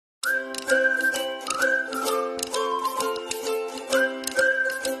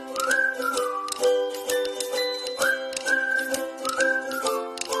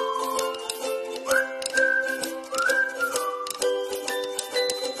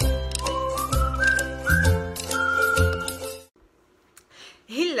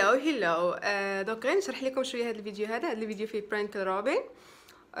هلو. دونك غير نشرح لكم شويه هذا الفيديو. هذا الفيديو فيه برانك لروبين.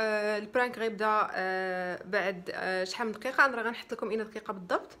 البرانك غيبدا بعد شحال من دقيقه. انا راه غنحط لكم اين دقيقه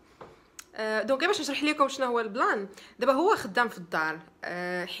بالضبط. دونك باش نشرح لكم شنو هو البلان. دابا هو خدام في الدار،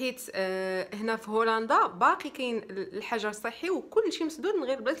 حيت هنا في هولندا باقي كاين الحجر الصحي وكل شيء مسدود، من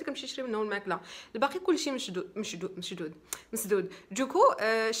غير البلايص اللي كنمشي نشري منهم الماكله. الباقي كل شيء مسدود. دوكو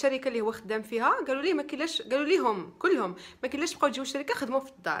الشركه اللي هو خدام فيها قالوا ليه ما كاينلاش، قالوا ليهم كلهم ما كاينلاش تبقاو تجيو الشركه خدموا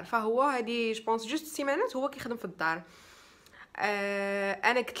في الدار. فهو هذه جو بونس جوست سيمانات هو كيخدم في الدار.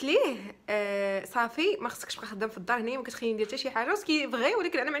 انا قلت ليه صافي ما خصكش تبقى خدام في الدار، هنايا ما كتخليني ندير حتى شي حاجه وسكي بغي.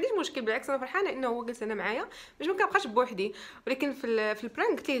 ولكن انا ما عنديش مشكل، بالعكس انا فرحانه انه هو جالس هنا معايا باش ما كنبقاش بوحدي. ولكن في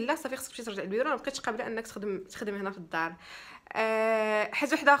البرانك قلت ليه لا صافي خصك تمشي ترجع للبيرو، ما بقيتش قابله انك تخدم هنا في الدار.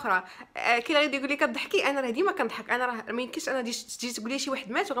 حاجه وحده اخرى، كي غادي يقول لي كضحكي، انا راه ديما كنضحك. انا راه ما يمكنش انا تجي تقول لي شي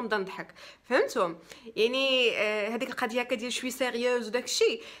واحد مات وغنبدا نضحك، فهمتوا؟ يعني هذيك القضيه هكا ديال شوي سيريوز وداك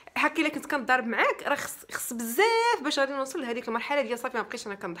الشيء هكا الا كنت كنضارب معاك راه خص بزاف باش غادي نوصل لهذيك المرحله ديال صافي ما بقيتش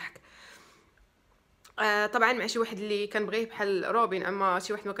انا كنضحك. طبعا مع شي واحد اللي كنبغيه بحال روبين، اما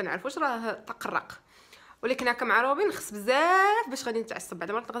شي واحد ما كنعرفوش راه تقرق. ولكن هكا مع روبين خص بزاف باش غادي نتعصب.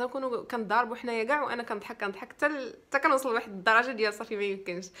 بعد مرات نقدر نكونوا كنضاربوا حنايا كاع وانا كنضحك حتى كنوصل لواحد الدرجه ديال صافي ما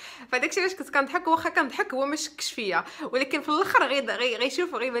يمكنش. فداكشي علاش كنت كنضحك، واخا كنضحك هو ما شكش فيا، ولكن في الاخر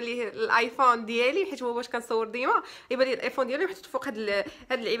غيشوف غيبان ليه الايفون ديالي، حيت هو باش كنصور ديما يبان ليه الايفون ديالي محطوط فوق هاد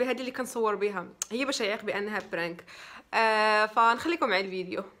اللعيبه هذه اللي كنصور بها، هي باش يعيق بانها برانك. فنخليكم مع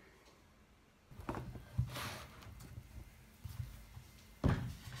الفيديو.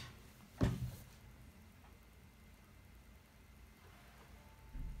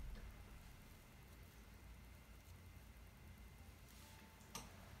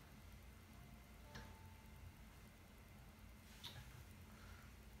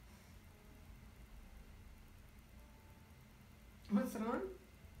 مثلا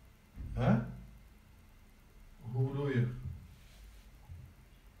Hè? Hoe bedoel je?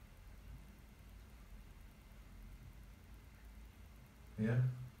 Ja?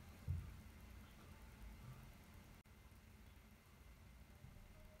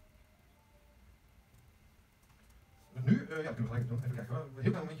 Nu? Ja, dat kunnen we gelijk doen. Even kijken. Een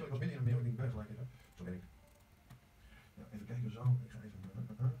heel klein momentje, ik was midden in een mail en ik ben gelijk even. Zo ben ik. Ja, even kijken zo. Ik ga even...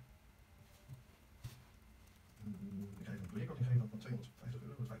 Ik ga even een project ingeven dat van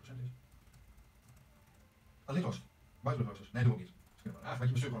 €250, dat 5% is. Alleen kost. Buitenrooster. Nee, doe ik niet. Ah, wat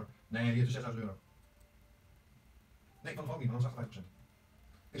je bestuur gewoon. Nee, hier is €6.000. Nee, van de ook niet, want dan is 58%.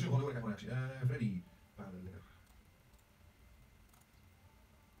 Ik stuur gewoon door, ik krijg een reactie. Freddy. Lekker.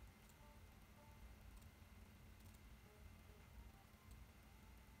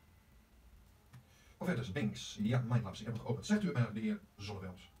 Offertes, links. Ja, Mindlabs. Ik heb het geopend. Zegt u de heer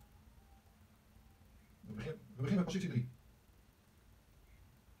Zonneveld. We beginnen met positie 3.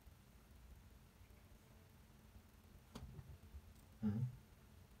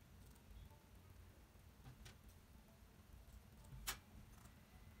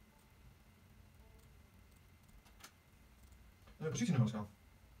 Positienummers kan.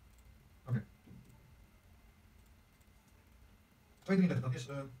 Oké. 233, dat is...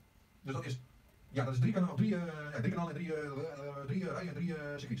 dus dat is... Ja, dat is 3 kanalen en 3 rijen en 3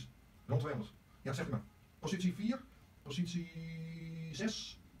 circuits. Rond 200. Ja, zeg maar. Positie 4. Positie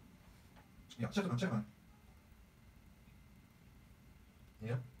 6. Ja, zeg maar.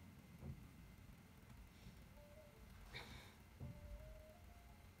 Ja.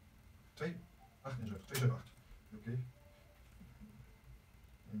 Twee, 8 en 7. 2, 7, 8. Oké.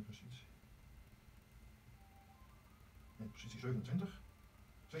 En positie. En positie 27.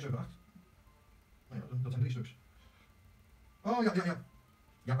 2, 7, 8. Nou ja, dat zijn 3 stuks. Oh ja.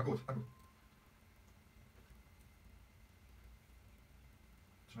 Ja, akkoord.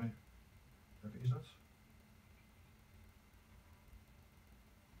 2. Welke is dat?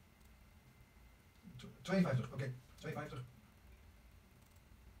 52, oké. 52.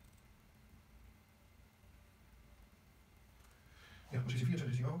 Ja, positie 24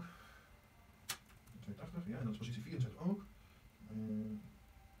 is die ook. 82, ja, en dat is positie 24 ook.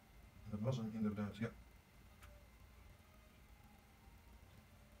 Dat was hem inderdaad, ja.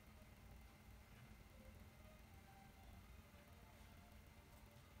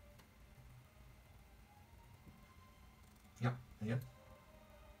 Ja, en ja.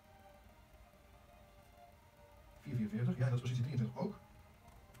 444, ja, dat is positie 23 ook.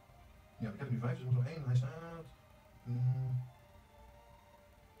 Ja, ik heb er nu 5, dus er moet nog 1. Hij staat...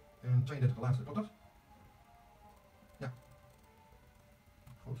 en 32 de laatste, klopt dat? Ja.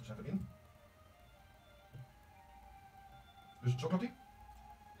 Goed, zet erin. Dus zo klopt die.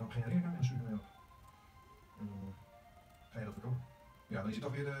 Dan genereer ik hem en stuur hem mee op. En dan ga je dat verkopen. Ja, dan is het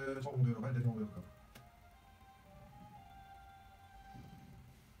toch weer €1200 bij, €1300 kopen.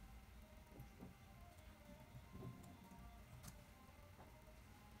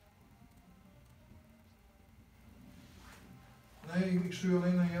 Nee, ik stuur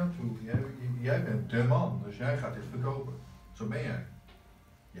alleen naar jou toe. Jij bent de man, dus jij gaat dit verkopen. Zo ben jij.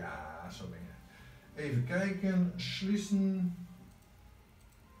 Ja, zo ben jij. Even kijken, schließen.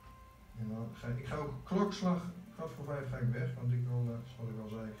 En dan ik ga ook klokslag, 4:45 ga ik weg, want ik wil, zoals ik al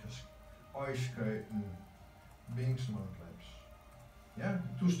zei, ik ga uitskijken. Binksmaatlijps. Ja,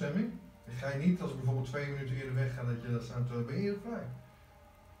 toestemming. Ik ga je niet, als ik bijvoorbeeld 2 minuten eerder wegga, dat je dat staat, ben je vrij.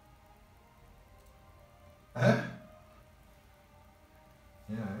 Hè?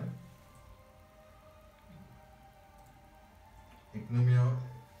 Ja, hè? Ik noem jou...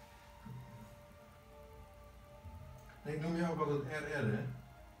 Nee, ik noem jou ook altijd RR, hè?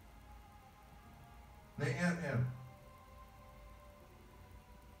 Nee, RR.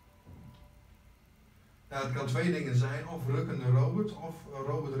 Ja, het kan 2 dingen zijn, of rukkende Robert of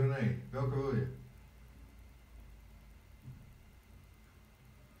Robert René. Welke wil je?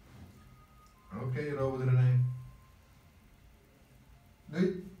 Oké, Robert René.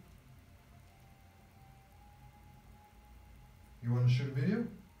 Doei. You want to shoot a video?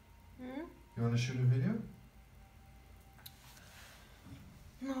 Hmm? You want to shoot a video?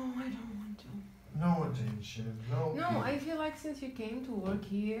 No, I don't want to. No attention, no. No, I feel like since you came to work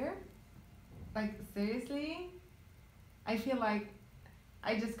here, like seriously, I feel like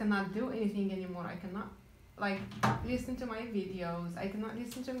I just cannot do anything anymore. I cannot like listen to my videos. I cannot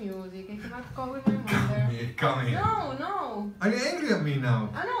listen to music. I cannot call with my mother. Come here. No. Are you angry at me now?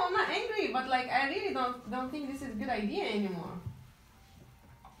 I know I'm not angry, but like I really don't think this is a good idea anymore.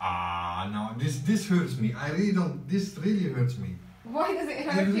 Ah, no, this hurts me. I really don't. This really hurts me. Why does it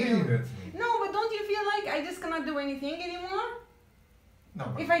hurt It you? really hurts me. No, but don't you feel like I just cannot do anything anymore? No.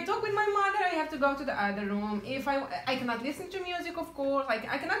 But If I talk with my mother, I have to go to the other room. If I cannot listen to music, of course. Like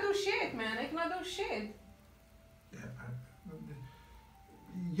I cannot do shit, man. I cannot do shit.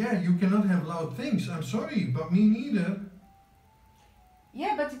 Yeah, you cannot have loud things. I'm sorry, but me neither.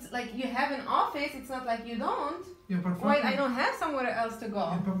 Yeah, but it's like you have an office. It's not like you don't. Yeah, but Well, I don't have somewhere else to go.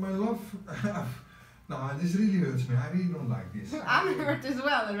 Yeah, but my love. No, this really hurts me. I really don't like this. I'm hurt as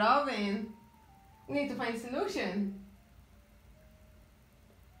well, Robin. We need to find a solution.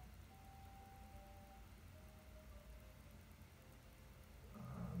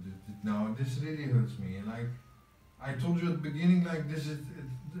 No, this really hurts me. And like I told you at the beginning, like this is.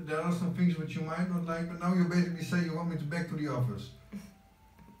 There are some things which you might not like, but now you basically say you want me to back to the office.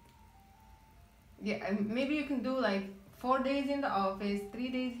 Yeah, maybe you can do like 4 days in the office, 3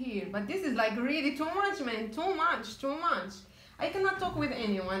 days here. But this is like really too much, man. Too much. I cannot talk with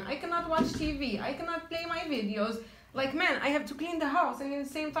anyone. I cannot watch TV. I cannot play my videos. Like, man, I have to clean the house and at the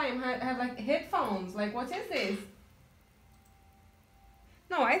same time have like headphones. Like, what is this?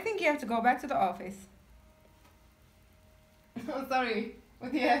 No, I think you have to go back to the office. Oh, sorry,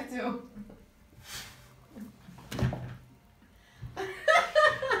 but you have to.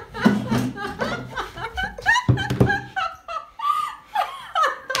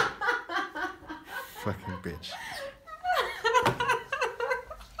 Fucking bitch.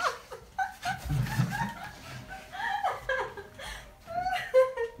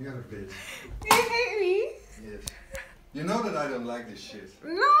 You're a bitch. Do you hate me? Yes. You know that I don't like this shit.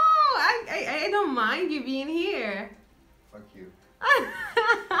 No, I don't mind you being here. Fuck you.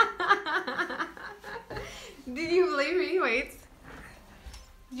 Did you believe me? Wait.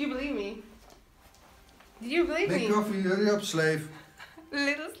 Did you believe me? Did you believe me? Make coffee, hurry up, slave.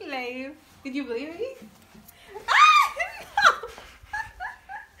 Little slave. Did you believe me?